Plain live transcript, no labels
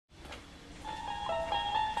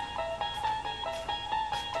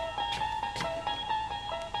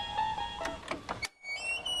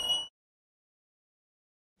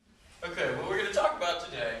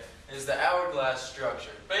class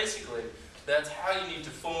structure. Basically, that's how you need to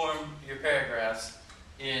form your paragraphs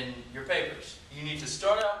in your papers. You need to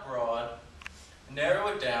start out broad, narrow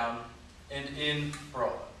it down, and end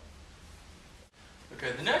broad.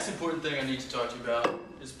 Okay, the next important thing I need to talk to you about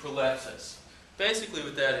is prolepsis. Basically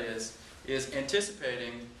what that is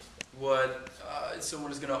anticipating what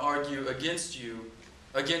someone is going to argue against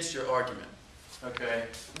your argument. Okay?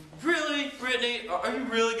 Really, Brittany, are you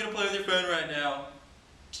really going to play with your phone right now?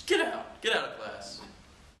 Just get out of class.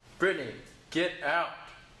 Brittany, get out.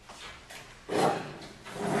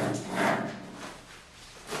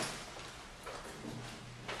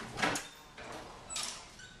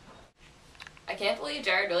 I can't believe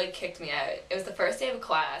Jared really kicked me out. It was the first day of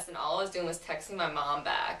class and all I was doing was texting my mom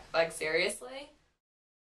back. Like, seriously?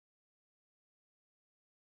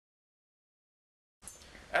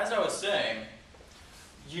 As I was saying,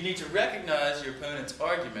 you need to recognize your opponent's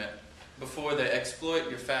argument before they exploit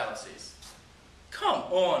your fallacies. Come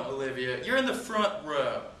on, Olivia, you're in the front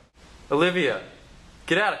row. Olivia,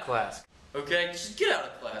 get out of class. Okay, just get out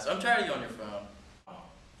of class. I'm tired of you on your phone.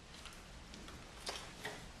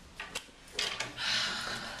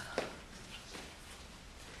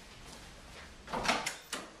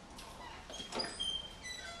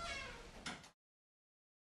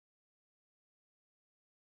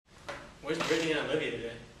 Where's Brittany and Olivia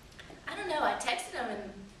today? I don't know. I texted them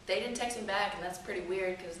and they didn't text me back, and that's pretty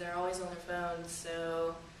weird because they're always on their phones.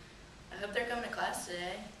 So I hope they're coming to class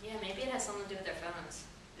today. Yeah, maybe it has something to do with their phones.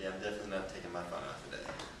 Yeah, I'm definitely not taking my phone out today.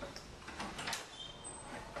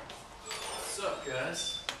 What's up,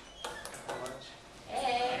 guys?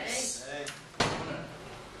 Hey. Hey.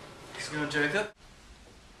 What's going on, Jacob?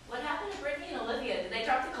 What happened to Brittany and Olivia? Did they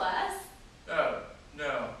drop the class? Oh,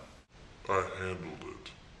 no. I handled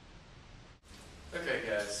it. Okay,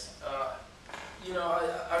 guys. You know,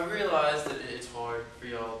 I realize that it's hard for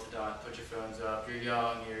y'all to not put your phones up. You're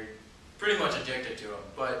young, you're pretty much addicted to them,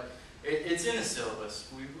 but it's in the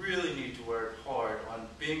syllabus. We really need to work hard on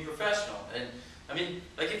being professional. And I mean,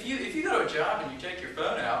 like if you go to a job and you take your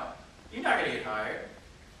phone out, you're not going to get hired.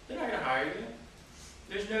 They're not going to hire you.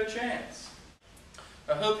 There's no chance.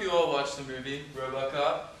 I hope you all watched the movie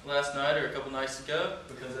RoboCop last night or a couple nights ago,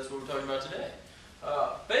 because that's what we're talking about today.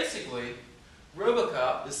 Basically,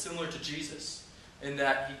 RoboCop is similar to Jesus in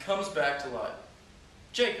that he comes back to life.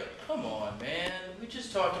 Jacob, come on, man. We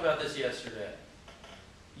just talked about this yesterday.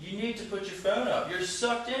 You need to put your phone up. You're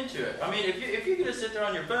sucked into it. I mean, if you're going to sit there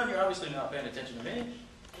on your phone, you're obviously not paying attention to me.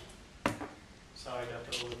 Sorry,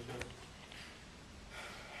 Dr. Olivia.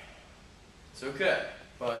 It's okay,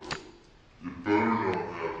 but... You better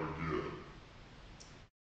not happen again.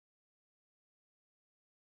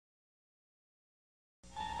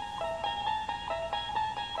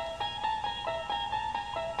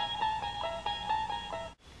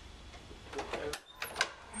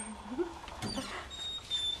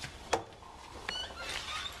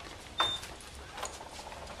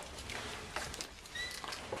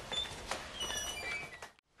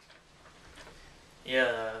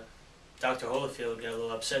 Yeah, Dr. Holyfield got a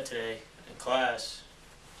little upset today in class.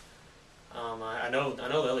 I know the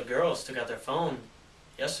other girls took out their phone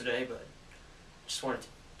yesterday, but just wanted to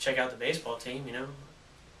check out the baseball team, you know.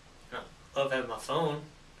 And I love having my phone. It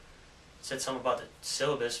said something about the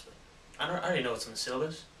syllabus, but I already know what's in the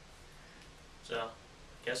syllabus. So,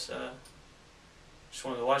 I guess, just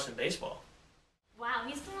wanted to watch some baseball. Wow,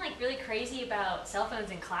 he's been like really crazy about cell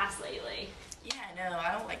phones in class lately. Yeah, I know.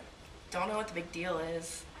 I don't know what the big deal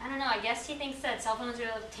is. I don't know, I guess he thinks that cell phones are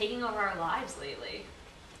like taking over our lives lately.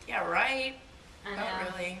 Yeah, right. I know.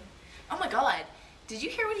 Not really. Oh my God. Did you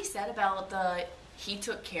hear what he said about the "he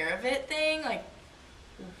took care of it" thing? Like,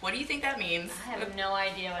 what do you think that means? I have no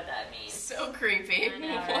idea what that means. So creepy. I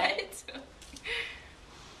know, What? right?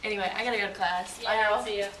 Anyway, I gotta go to class. Bye, Yeah, girl. I'll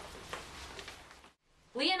see you.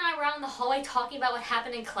 Leah and I were out in the hallway talking about what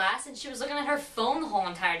happened in class, and she was looking at her phone the whole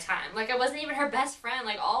entire time. Like I wasn't even her best friend,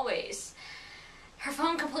 like always. Her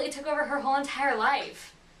phone completely took over her whole entire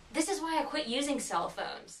life. This is why I quit using cell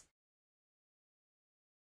phones.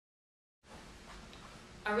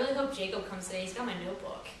 I really hope Jacob comes today. He's got my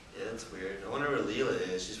notebook. Yeah, that's weird. I wonder where Leela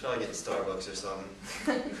is. She's probably getting Starbucks or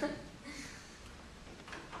something.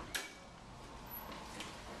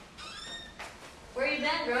 Where you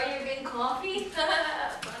been, girl? You're getting coffee?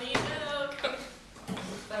 Funny joke.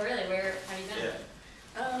 But really, where have you been? Yeah.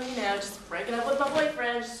 Oh, you know, just breaking up with my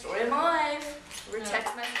boyfriend. Just story of my life. We're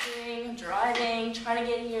text messaging, driving, trying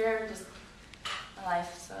to get here. Just my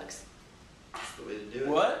life sucks. That's the way to do it.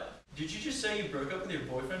 What? Did you just say you broke up with your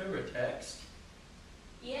boyfriend over a text?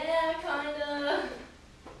 Yeah, kinda.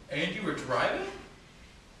 And you were driving?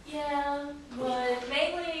 Yeah, but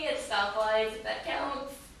mainly at stoplights, if that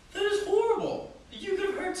counts. That is horrible. You could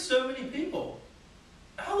have hurt so many people.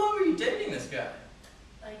 How long were you dating this guy?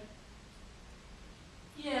 Like,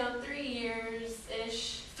 3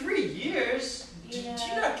 years-ish. 3 years? Did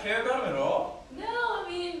you not care about him at all? No, I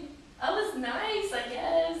mean, I was nice, I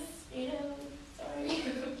guess. Sorry.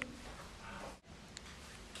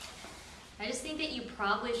 I just think that you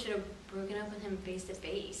probably should have broken up with him face to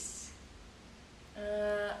face.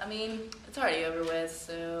 I mean, it's already over with,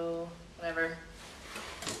 so whatever.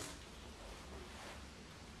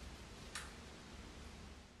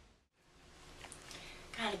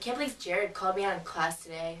 God, I can't believe Jared called me out in class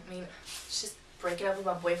today. I mean, it's just breaking up with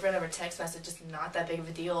my boyfriend over text message, just not that big of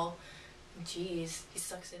a deal. Jeez, he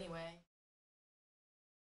sucks anyway.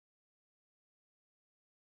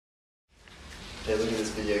 Hey, look at this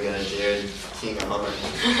video guy, Jared, King of Hummer.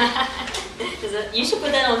 You should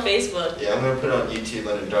put that on Facebook. Yeah, I'm gonna put it on YouTube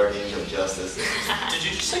under Dark Angel of Justice. Did you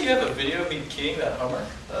just say you have a video of me keying that Hummer?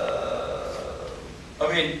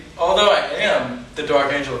 I mean, although I am the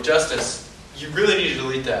Dark Angel of Justice, you really need to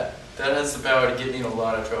delete that. That has the power to get me in a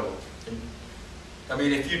lot of trouble. I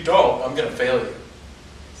mean, if you don't, I'm gonna fail you.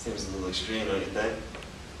 Seems a little extreme, don't you think?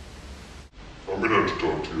 I'm gonna have to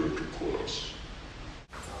talk to you after class.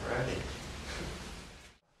 Alrighty.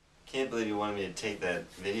 Can't believe you wanted me to take that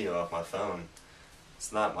video off my phone.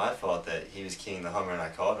 It's not my fault that he was keying the Hummer and I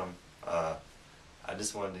called him. I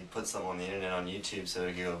just wanted to put something on the internet on YouTube so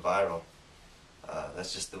it could go viral.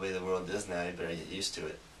 That's just the way the world is now. You better get used to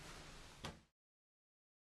it.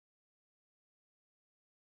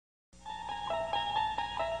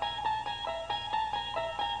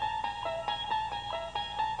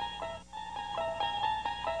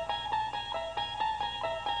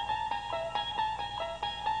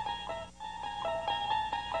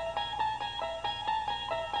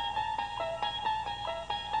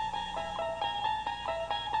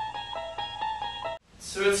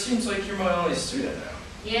 So it seems like you're my only student now.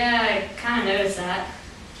 Yeah, I kind of noticed that.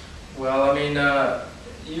 Well, I mean,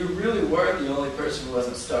 you really were the only person who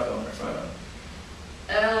wasn't stuck on their phone.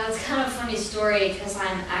 It's kind of a funny story because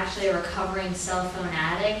I'm actually a recovering cell phone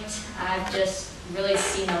addict. I've just really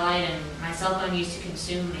seen the light and my cell phone used to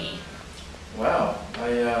consume me. Wow,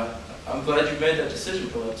 I'm glad you made that decision,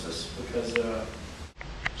 Calypsis, because,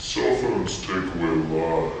 Cell phones take away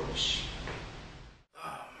lives.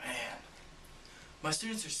 oh man, my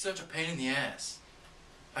students are such a pain in the ass.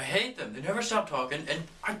 I hate them. They never stop talking, and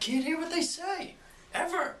I can't hear what they say.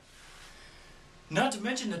 Ever. Not to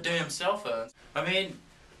mention the damn cell phones. I mean,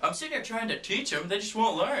 I'm sitting here trying to teach them, they just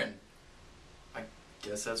won't learn. I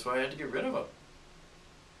guess that's why I had to get rid of them.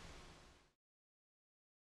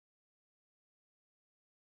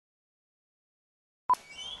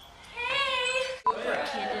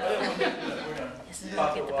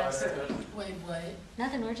 Wait, what?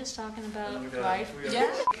 Nothing, we're just talking about Life?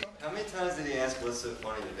 Yeah? How many times did he ask what's so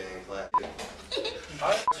funny today in class?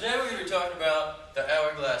 Today we're going to be talking about the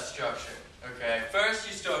hourglass structure. Okay, first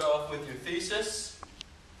you start off with your thesis,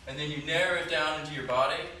 and then you narrow it down into your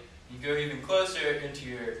body. You go even closer into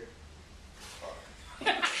your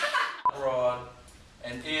broad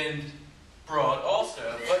and end broad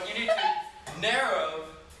also, but you need to narrow.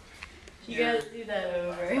 You gotta do that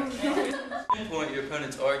over. Pinpoint your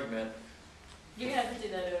opponent's argument. You have to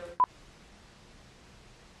do that over.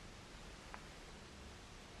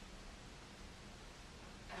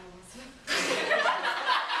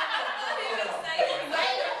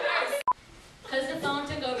 Because the phone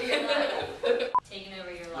took over your life. Taking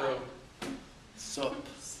over your life. Sup?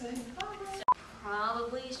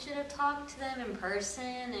 Probably should have talked to them in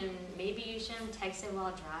person, and maybe you shouldn't have texted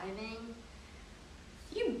while driving.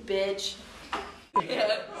 You bitch.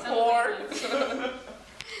 Whore.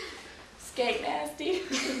 Skate nasty.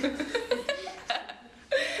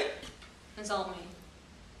 Insult me.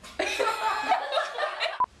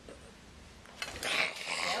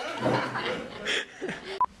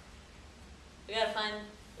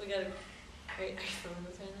 We gotta, are you filming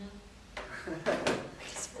this right now? I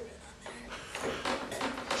just put it on there.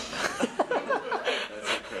 That's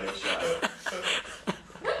a credit shot.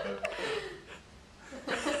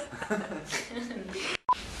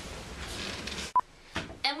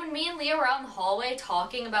 And when me and Leah were out in the hallway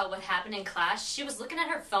talking about what happened in class, she was looking at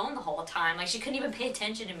her phone the whole time. Like, she couldn't even pay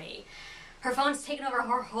attention to me. Her phone's taken over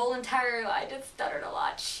her whole entire... I just stuttered a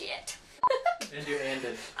lot. Shit. And you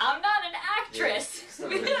ended. I'm not an actress.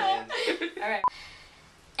 Yeah, Alright.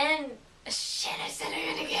 And... Shit, I said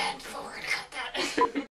it again. But we're gonna cut that.